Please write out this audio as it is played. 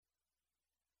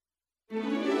Today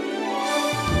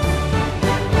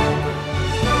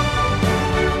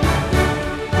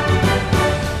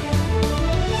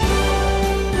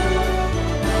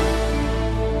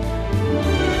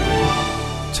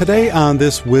on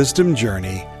this wisdom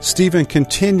journey, Stephen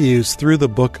continues through the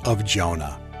book of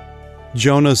Jonah.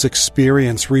 Jonah's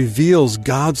experience reveals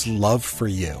God's love for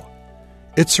you.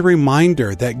 It's a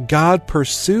reminder that God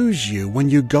pursues you when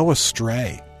you go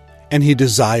astray, and He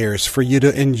desires for you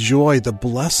to enjoy the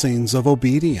blessings of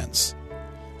obedience.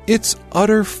 It's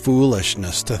utter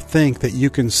foolishness to think that you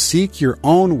can seek your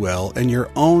own will in your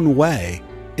own way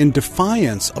in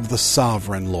defiance of the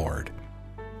sovereign Lord.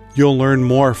 You'll learn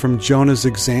more from Jonah's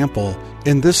example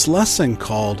in this lesson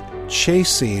called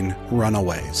Chasing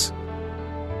Runaways.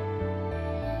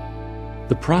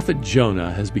 The prophet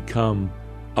Jonah has become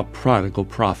a prodigal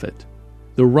prophet,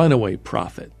 the runaway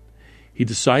prophet. He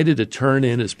decided to turn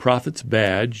in his prophet's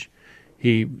badge.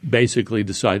 He basically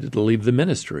decided to leave the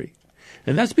ministry.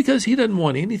 And that's because he doesn't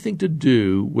want anything to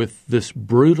do with this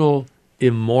brutal,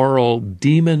 immoral,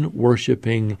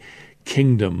 demon-worshiping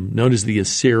kingdom known as the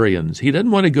Assyrians. He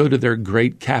doesn't want to go to their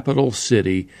great capital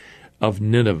city of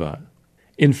Nineveh.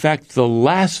 In fact, the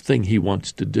last thing he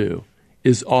wants to do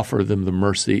is offer them the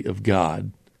mercy of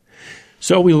God.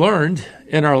 So we learned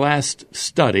in our last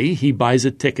study, he buys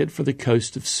a ticket for the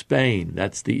coast of Spain.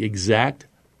 That's the exact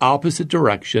opposite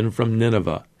direction from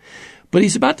Nineveh. But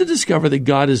he's about to discover that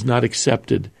God has not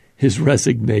accepted his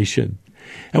resignation.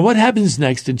 And what happens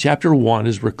next in chapter 1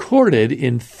 is recorded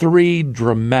in 3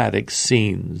 dramatic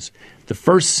scenes. The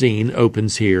first scene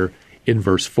opens here in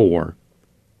verse 4.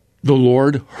 The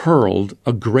Lord hurled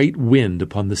a great wind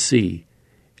upon the sea,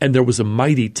 and there was a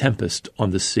mighty tempest on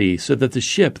the sea, so that the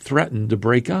ship threatened to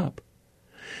break up.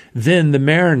 Then the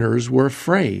mariners were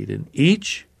afraid, and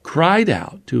each cried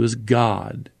out to his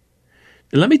God.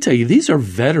 And let me tell you, these are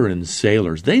veteran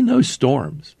sailors. They know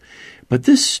storms. But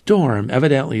this storm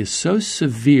evidently is so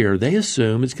severe, they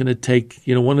assume it's going to take,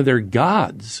 one of their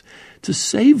gods to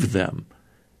save them.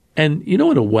 And, in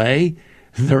a way,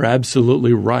 they're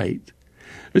absolutely right.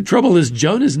 The trouble is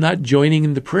Jonah's not joining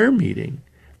in the prayer meeting.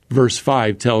 Verse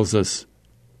 5 tells us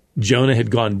Jonah had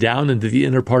gone down into the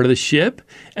inner part of the ship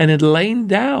and had lain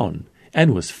down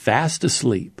and was fast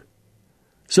asleep.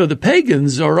 So the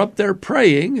pagans are up there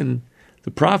praying, and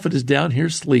the prophet is down here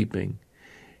sleeping.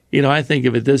 I think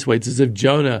of it this way. It's as if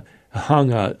Jonah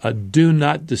hung a do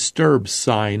not disturb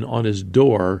sign on his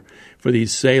door for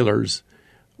these sailors.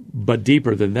 But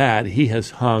deeper than that, he has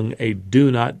hung a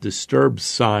do not disturb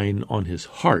sign on his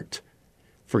heart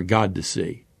for God to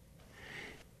see.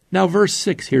 Now, verse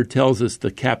 6 here tells us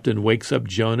the captain wakes up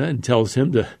Jonah and tells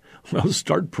him to,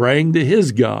 start praying to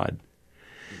his God.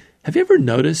 Have you ever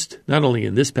noticed, not only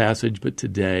in this passage, but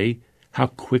today, how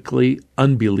quickly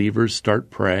unbelievers start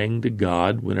praying to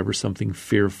God whenever something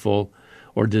fearful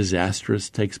or disastrous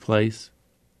takes place?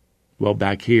 Well,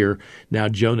 back here, now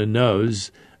Jonah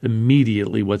knows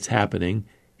immediately what's happening.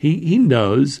 He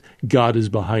knows God is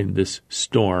behind this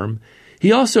storm.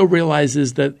 He also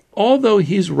realizes that although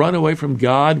he's run away from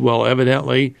God, well,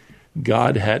 evidently,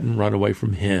 God hadn't run away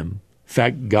from him. In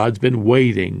fact, God's been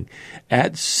waiting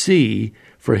at sea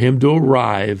for him to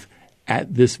arrive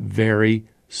at this very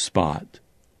spot.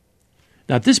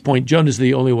 Now, at this point, Jonah's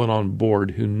the only one on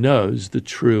board who knows the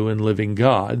true and living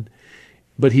God,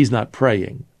 but he's not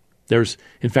praying. There's,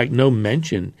 in fact, no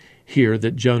mention here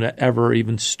that Jonah ever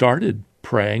even started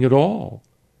praying at all.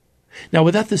 Now,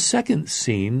 with that, the second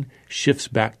scene shifts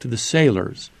back to the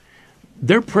sailors.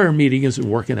 Their prayer meeting isn't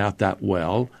working out that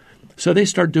well, so they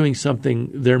start doing something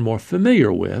they're more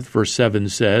familiar with. Verse 7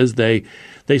 says, they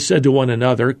said to one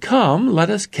another, "Come, let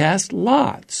us cast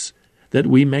lots, that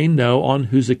we may know on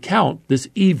whose account this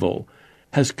evil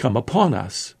has come upon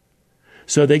us."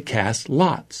 So they cast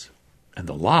lots, and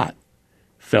the lot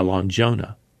fell on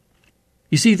Jonah.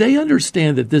 You see, they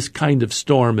understand that this kind of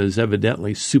storm is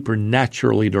evidently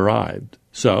supernaturally derived.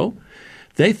 So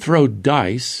they throw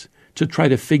dice to try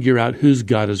to figure out whose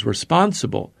God is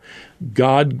responsible.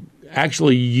 God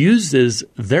actually uses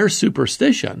their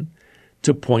superstition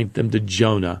to point them to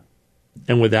Jonah.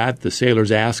 And with that, the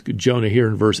sailors ask Jonah here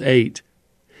in verse 8,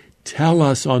 "Tell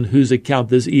us on whose account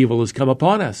this evil has come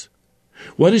upon us.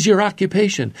 What is your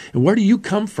occupation? And where do you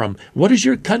come from? What is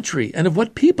your country? And of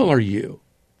what people are you?"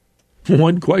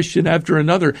 One question after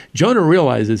another. Jonah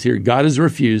realizes here God has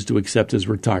refused to accept his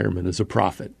retirement as a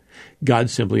prophet.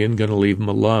 God simply isn't going to leave him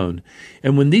alone.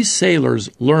 And when these sailors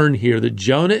learn here that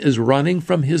Jonah is running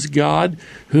from his God,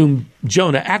 whom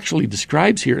Jonah actually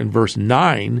describes here in verse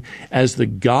 9 as the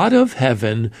God of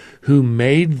heaven who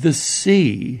made the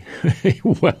sea,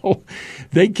 well,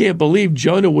 they can't believe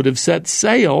Jonah would have set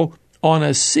sail on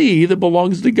a sea that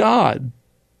belongs to God.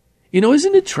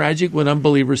 Isn't it tragic when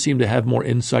unbelievers seem to have more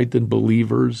insight than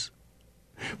believers?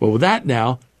 Well, with that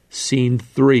now, scene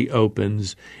 3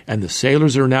 opens, and the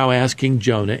sailors are now asking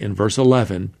Jonah in verse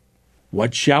 11,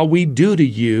 "What shall we do to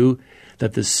you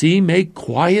that the sea may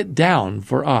quiet down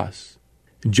for us?"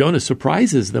 And Jonah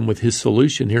surprises them with his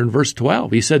solution here in verse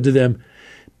 12. He said to them,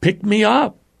 "Pick me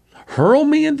up, hurl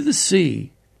me into the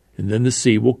sea, and then the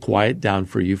sea will quiet down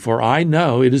for you, for I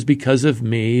know it is because of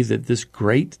me that this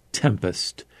great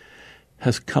tempest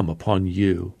has come upon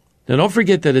you." Now, don't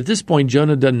forget that at this point,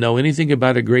 Jonah doesn't know anything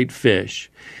about a great fish.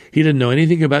 He didn't know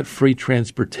anything about free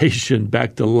transportation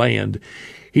back to land.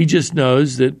 He just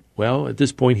knows that, well, at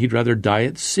this point, he'd rather die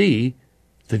at sea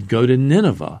than go to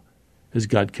Nineveh, as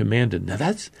God commanded. Now,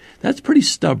 that's pretty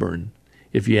stubborn,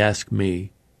 if you ask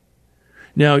me.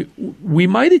 Now, we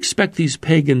might expect these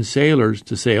pagan sailors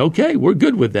to say, "Okay, we're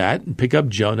good with that," and pick up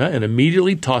Jonah and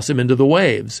immediately toss him into the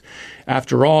waves.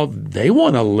 After all, they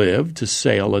want to live to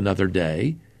sail another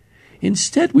day.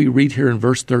 Instead, we read here in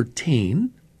verse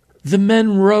 13, the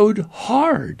men rowed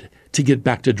hard to get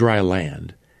back to dry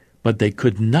land, but they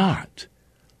could not.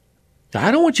 Now,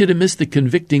 I don't want you to miss the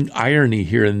convicting irony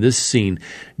here in this scene.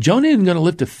 Jonah isn't going to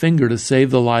lift a finger to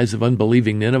save the lives of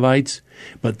unbelieving Ninevites,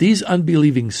 but these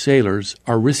unbelieving sailors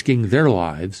are risking their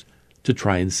lives to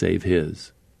try and save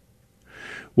his.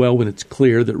 Well, when it's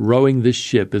clear that rowing this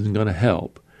ship isn't going to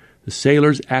help, the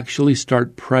sailors actually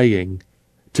start praying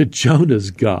to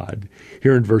Jonah's God.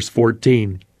 Here in verse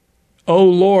 14, "O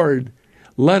Lord,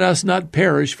 let us not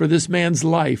perish for this man's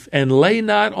life, and lay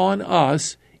not on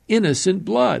us innocent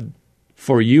blood.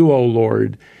 For you, O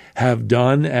Lord, have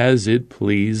done as it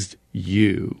pleased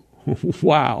you."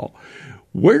 Wow.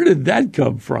 Where did that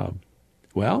come from?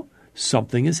 Well,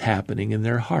 something is happening in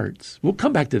their hearts. We'll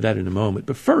come back to that in a moment.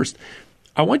 But first,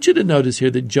 I want you to notice here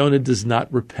that Jonah does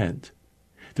not repent.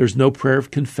 There's no prayer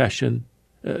of confession.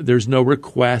 There's no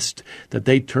request that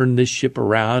they turn this ship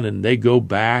around and they go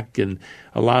back and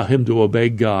allow him to obey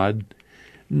God.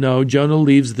 No, Jonah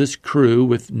leaves this crew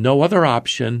with no other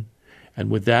option, and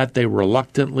with that they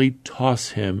reluctantly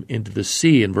toss him into the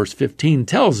sea. And verse 15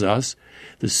 tells us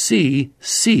the sea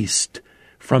ceased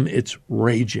from its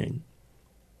raging.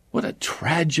 What a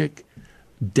tragic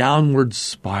downward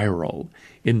spiral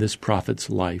in this prophet's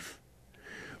life.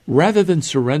 Rather than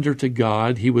surrender to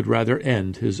God, he would rather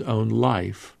end his own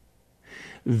life.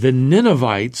 The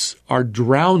Ninevites are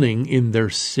drowning in their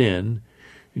sin.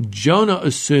 Jonah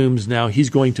assumes now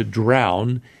he's going to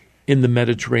drown in the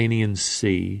Mediterranean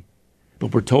Sea.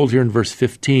 But we're told here in verse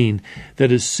 15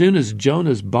 that as soon as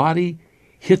Jonah's body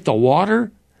hit the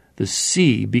water, the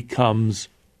sea becomes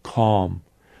calm.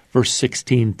 Verse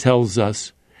 16 tells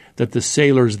us that the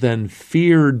sailors then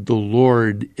feared the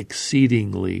Lord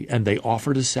exceedingly, and they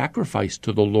offered a sacrifice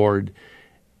to the Lord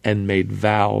and made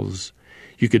vows.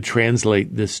 You could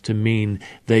translate this to mean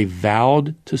they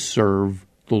vowed to serve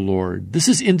the Lord. This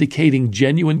is indicating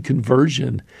genuine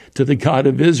conversion to the God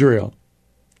of Israel.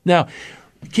 Now,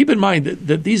 keep in mind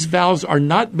that these vows are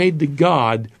not made to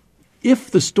God if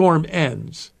the storm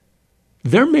ends.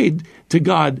 They're made to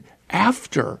God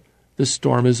after the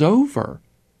storm is over.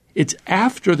 It's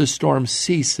after the storm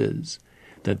ceases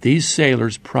that these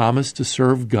sailors promise to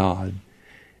serve God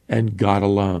and God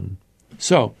alone.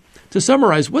 So, to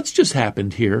summarize, what's just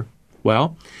happened here?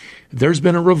 Well, there's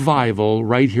been a revival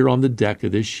right here on the deck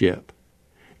of this ship.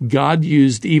 God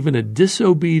used even a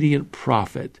disobedient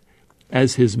prophet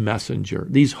as his messenger.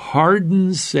 These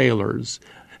hardened sailors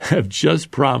have just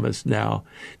promised now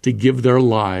to give their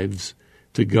lives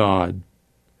to God.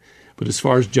 But as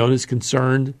far as Jonah's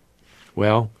concerned,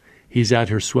 well, he's out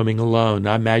here swimming alone.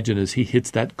 I imagine as he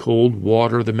hits that cold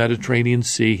water of the Mediterranean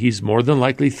Sea, he's more than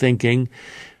likely thinking,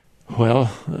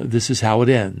 well, this is how it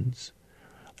ends.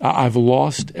 I've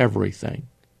lost everything.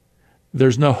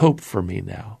 There's no hope for me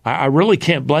now. I really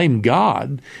can't blame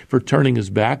God for turning his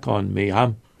back on me.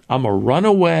 I'm a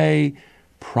runaway,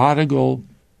 prodigal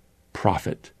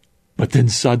prophet. But then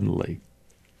suddenly,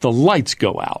 the lights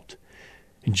go out.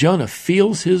 And Jonah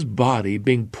feels his body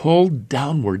being pulled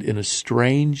downward in a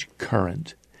strange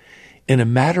current. In a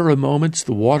matter of moments,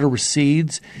 the water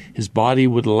recedes. His body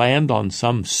would land on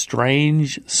some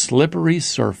strange, slippery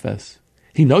surface.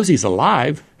 He knows he's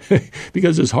alive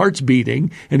because his heart's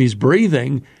beating and he's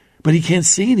breathing, but he can't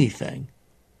see anything.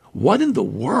 What in the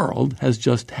world has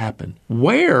just happened?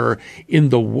 Where in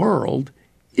the world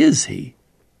is he?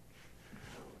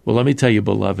 Well, let me tell you,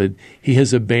 beloved, he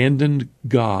has abandoned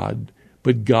God,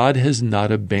 but God has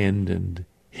not abandoned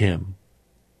him.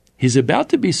 He's about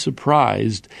to be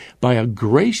surprised by a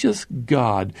gracious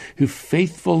God who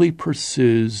faithfully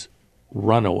pursues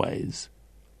runaways.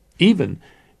 even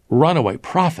runaway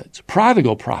prophets,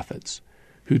 prodigal prophets,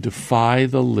 who defy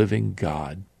the living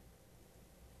God.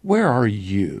 Where are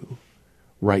you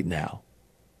right now?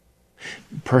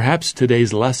 Perhaps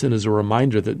today's lesson is a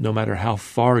reminder that no matter how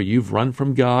far you've run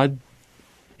from God,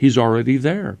 He's already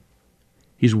there.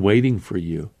 He's waiting for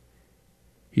you.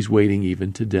 He's waiting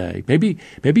even today. Maybe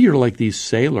you're like these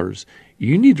sailors.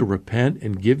 You need to repent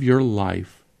and give your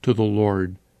life to the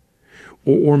Lord.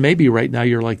 Or maybe right now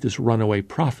you're like this runaway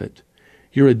prophet.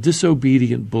 You're a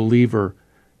disobedient believer,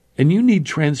 and you need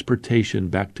transportation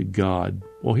back to God.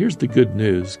 Well, here's the good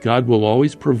news. God will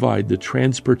always provide the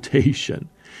transportation.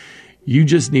 You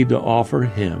just need to offer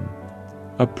Him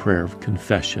a prayer of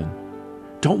confession.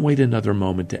 Don't wait another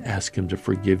moment to ask Him to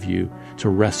forgive you, to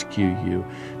rescue you,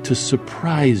 to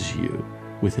surprise you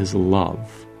with His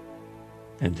love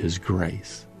and His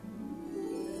grace.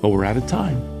 Well, we're out of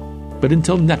time. But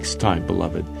until next time,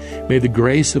 beloved, may the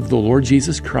grace of the Lord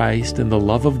Jesus Christ and the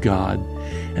love of God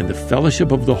and the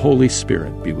fellowship of the Holy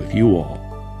Spirit be with you all.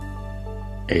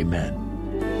 Amen.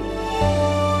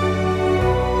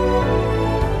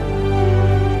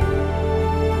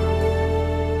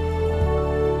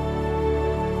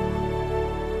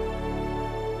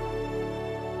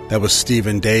 That was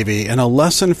Stephen Davey and a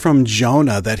lesson from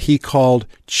Jonah that he called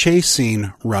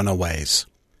Chasing Runaways.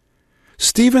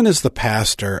 Stephen is the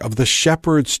pastor of the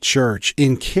Shepherd's Church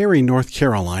in Cary, North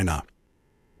Carolina.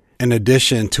 In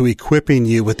addition to equipping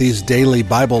you with these daily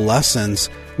Bible lessons,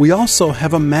 we also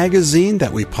have a magazine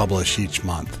that we publish each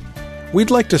month.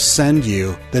 We'd like to send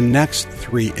you the next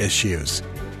 3 issues.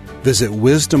 Visit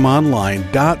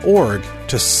wisdomonline.org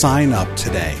to sign up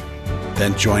today.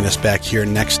 Then join us back here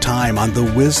next time on The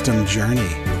Wisdom Journey.